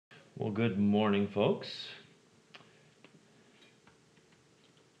Well, good morning, folks.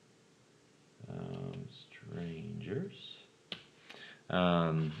 Strangers.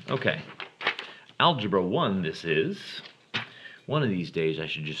 Okay. Algebra 1, this is. One of these days I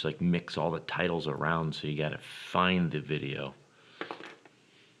should just like mix all the titles around so you gotta find the video.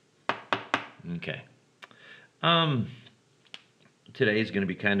 Okay. Today is going to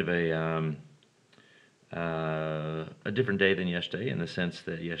be kind of a different day than yesterday in the sense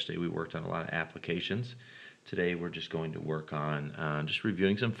that yesterday we worked on a lot of applications. Today we're just going to work on just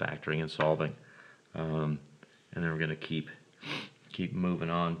reviewing some factoring and solving, and then we're going to keep moving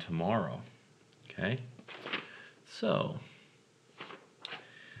on tomorrow. Okay. So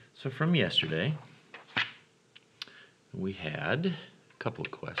from yesterday we had a couple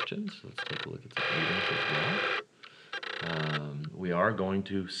of questions. Let's take a look at some items as well. We are going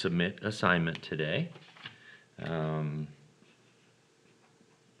to submit assignment today.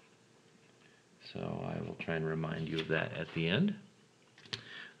 So I will try and remind you of that at the end.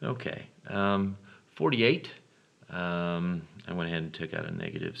 Okay, 48. I went ahead and took out a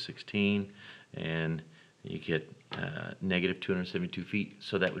negative 16, and you get negative 272 feet,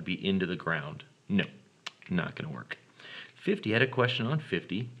 so that would be into the ground. No, not going to work. 50 had a question on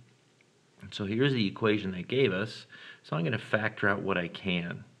 50. So here's the equation they gave us. So I'm going to factor out what I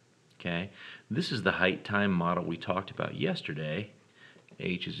can. Okay, this is the height time model we talked about yesterday.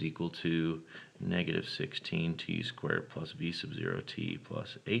 H is equal to negative 16 t squared plus v sub 0 t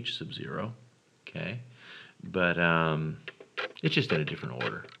plus h sub 0. Okay, but it's just in a different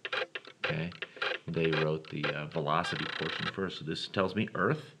order. Okay, they wrote the velocity portion first. So this tells me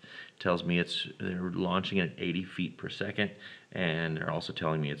Earth. Tells me they're launching at 80 feet per second, and they're also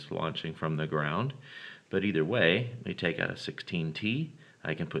telling me it's launching from the ground. But either way, they take out a 16t.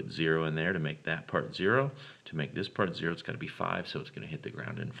 I can put 0 in there to make that part 0. To make this part 0, it's got to be 5, so it's going to hit the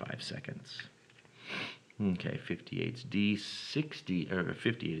ground in 5 seconds. Okay, 58 is D, 60, or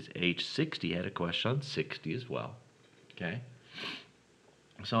 58 is H, 60 had a question on 60 as well. Okay.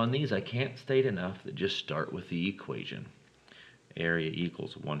 So on these, I can't state enough that just start with the equation. Area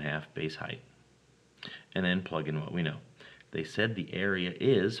equals 1/2 base height. And then plug in what we know. They said the area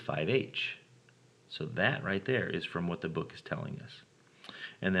is 5H. So that right there is from what the book is telling us.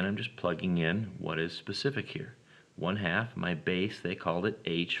 And then I'm just plugging in what is specific here. 1/2, my base, they called it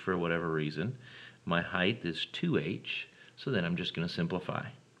H for whatever reason. My height is 2H, so then I'm just going to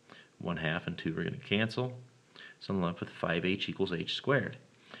simplify. 1/2 and 2 are going to cancel. So I'm left with 5H equals H squared.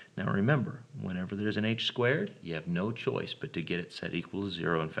 Now remember, whenever there's an H squared, you have no choice but to get it set equal to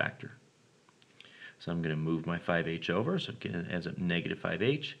 0 and factor. So I'm going to move my 5H over, so it ends up negative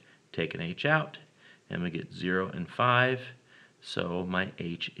 5H, take an H out, and we get 0 and 5. So my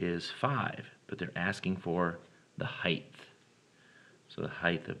H is 5, but they're asking for the height. So the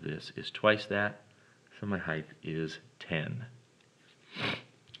height of this is twice that, so my height is 10.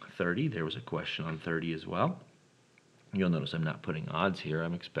 30, there was a question on 30 as well. You'll notice I'm not putting odds here.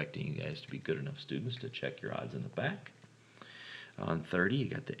 I'm expecting you guys to be good enough students to check your odds in the back. On 30, you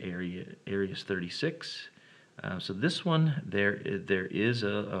got the area is 36. So this one, there is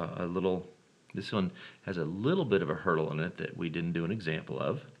a little... This one has a little bit of a hurdle in it that we didn't do an example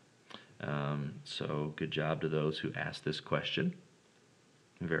of. So good job to those who asked this question.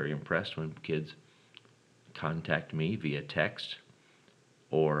 I'm very impressed when kids contact me via text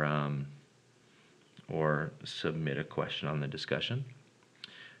or submit a question on the discussion.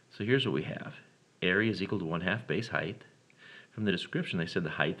 So here's what we have. Area is equal to 1/2 base height. From the description, they said the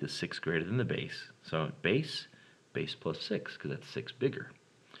height is 6 greater than the base. So base plus 6, because that's 6 bigger.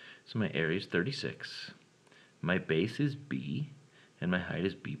 So my area is 36. My base is B, and my height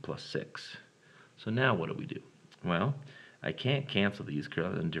is B plus 6. So now what do we do? Well, I can't cancel these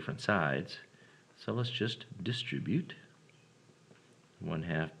because they're on different sides. So let's just distribute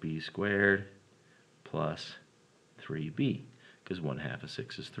 1/2 B squared plus 3B, because 1/2 of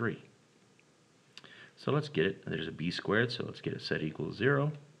 6 is 3. So let's get it. There's a B squared, so let's get it set equal to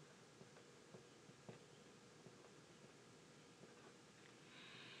 0.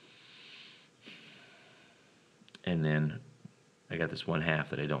 And then I got this 1/2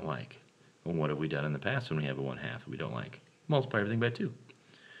 that I don't like. Well, what have we done in the past when we have a 1/2 that we don't like? Multiply everything by 2.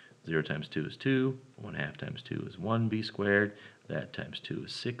 0 times 2 is 2. 1/2 times 2 is 1b squared. That times 2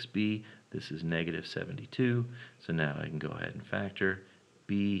 is 6b. This is negative 72. So now I can go ahead and factor.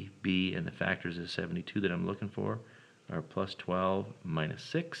 B, and the factors of 72 that I'm looking for are plus 12 minus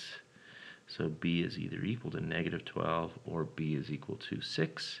 6. So b is either equal to negative 12 or b is equal to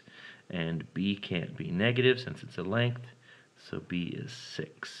 6. And b can't be negative since it's a length, so b is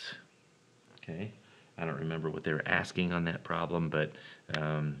 6. Okay, I don't remember what they were asking on that problem, but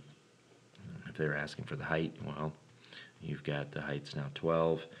they're asking for the height, well, you've got the height's now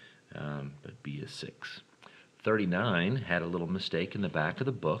 12, but B is 6. 39 had a little mistake in the back of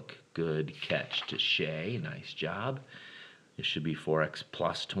the book. Good catch to Shay. Nice job. It should be 4x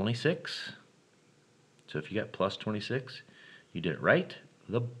plus 26. So if you got plus 26, you did it right.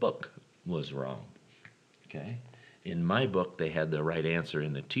 The book was wrong. Okay? In my book, they had the right answer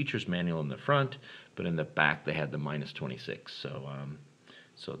in the teacher's manual in the front, but in the back they had the minus 26.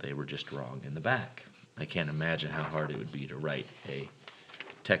 So they were just wrong in the back. I can't imagine how hard it would be to write a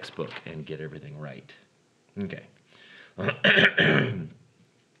textbook and get everything right. Okay.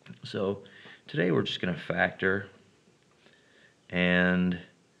 So today we're just going to factor, and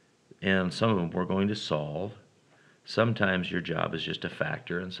some of them we're going to solve. Sometimes your job is just to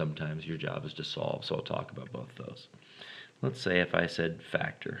factor, and sometimes your job is to solve. So I'll talk about both those. Let's say if I said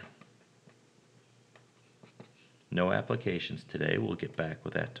factor. No applications today. We'll get back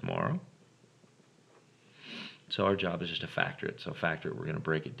with that tomorrow. So our job is just to factor it. So factor it, we're going to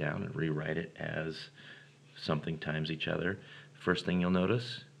break it down and rewrite it as something times each other. First thing you'll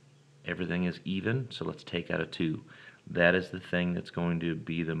notice, everything is even, so let's take out a 2. That is the thing that's going to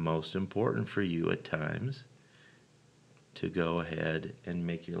be the most important for you at times, to go ahead and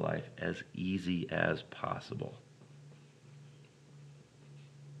make your life as easy as possible.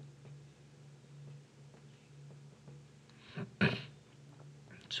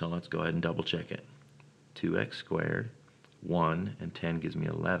 So let's go ahead and double check it. 2x squared, 1 and 10 gives me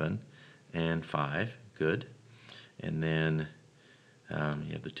 11, and 5, good. And then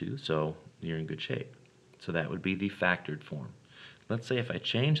you have the 2, so you're in good shape. So that would be the factored form. Let's say if I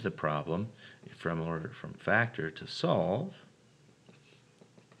change the problem from factor to solve,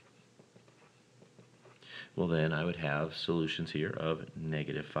 well then I would have solutions here of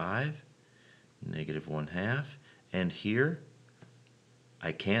 -5, -1/2, and here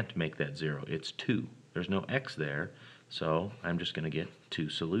I can't make that 0. It's 2. There's no x there, so I'm just going to get 2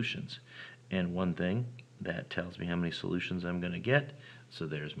 solutions. And one thing, that tells me how many solutions I'm going to get, so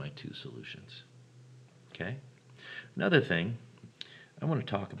there's my 2 solutions. Okay? Another thing, I want to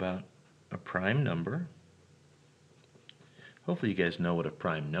talk about a prime number. Hopefully you guys know what a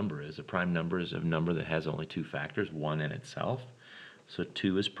prime number is. A prime number is a number that has only 2 factors, 1 and itself. So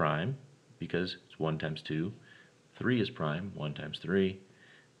 2 is prime because it's 1 times 2. 3 is prime, 1 times 3.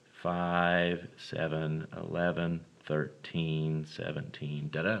 5, 7, 11, 13, 17,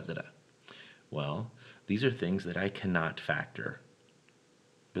 da-da-da-da. Well, these are things that I cannot factor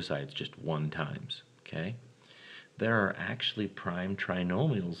besides just 1 times, okay? There are actually prime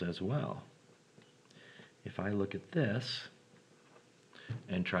trinomials as well. If I look at this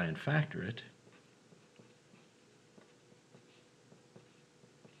and try and factor it,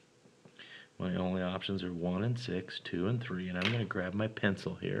 my only options are 1 and 6, 2 and 3, and I'm going to grab my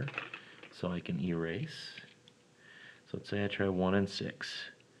pencil here so I can erase. So let's say I try 1 and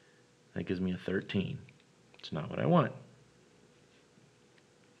 6. That gives me a 13. It's not what I want.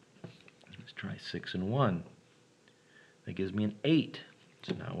 Let's try 6 and 1. That gives me an 8.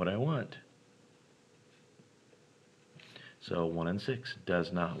 It's not what I want. So 1 and 6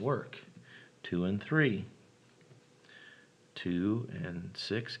 does not work. 2 and 3. 2 and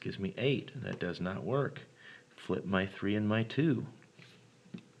 6 gives me 8. That does not work. Flip my 3 and my 2.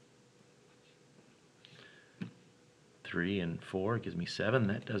 3 and 4 gives me 7.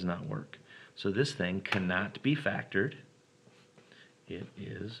 That does not work. So this thing cannot be factored. It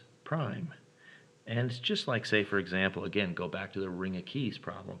is prime. And it's just like, say, for example, again, go back to the ring of keys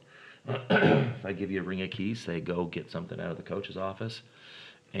problem. If I give you a ring of keys, say go get something out of the coach's office,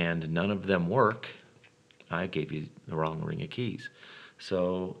 and none of them work, I gave you the wrong ring of keys.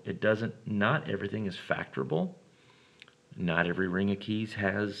 So it doesn't, not everything is factorable. Not every ring of keys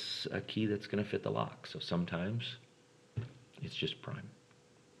has a key that's going to fit the lock. So sometimes it's just prime.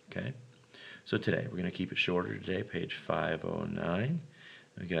 Okay? So today, we're going to keep it shorter today, page 509.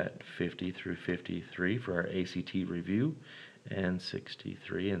 We got 50 through 53 for our ACT review, and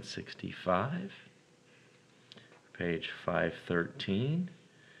 63 and 65. Page 513.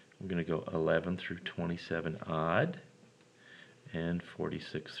 We're going to go 11 through 27 odd, and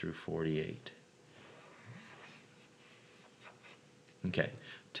 46 through 48. Okay,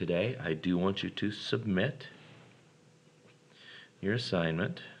 today I do want you to submit your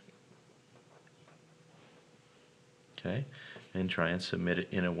assignment, okay, and try and submit it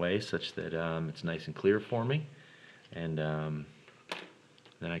in a way such that it's nice and clear for me, and then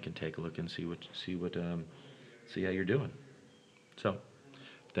I can take a look and see how you're doing. So,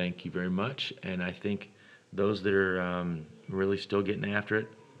 thank you very much, and I think those that are really still getting after it,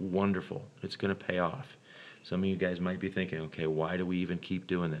 wonderful. It's going to pay off. Some of you guys might be thinking, okay, why do we even keep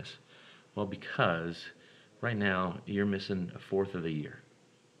doing this? Well, because right now you're missing a fourth of the year,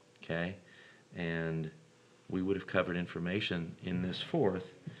 okay? And we would have covered information in this fourth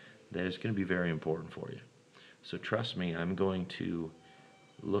that is going to be very important for you. So trust me, I'm going to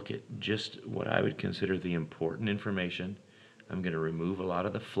look at just what I would consider the important information. I'm going to remove a lot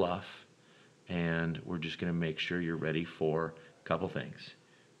of the fluff, and we're just going to make sure you're ready for a couple things.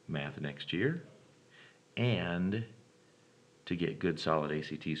 Math next year, and to get good solid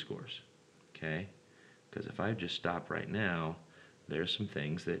ACT scores, okay? Because if I just stop right now, there's some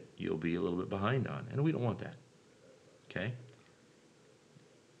things that you'll be a little bit behind on, and we don't want that, okay?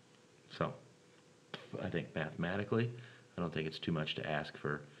 So, I think mathematically, I don't think it's too much to ask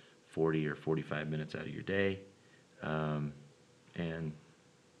for 40 or 45 minutes out of your day. And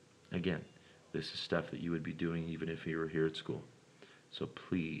again, this is stuff that you would be doing even if you were here at school. So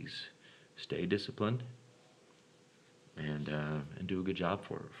please stay disciplined and do a good job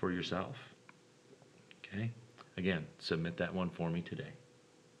for yourself. Okay? Again, submit that one for me today.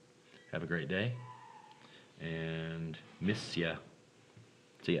 Have a great day, and miss ya.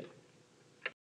 See ya.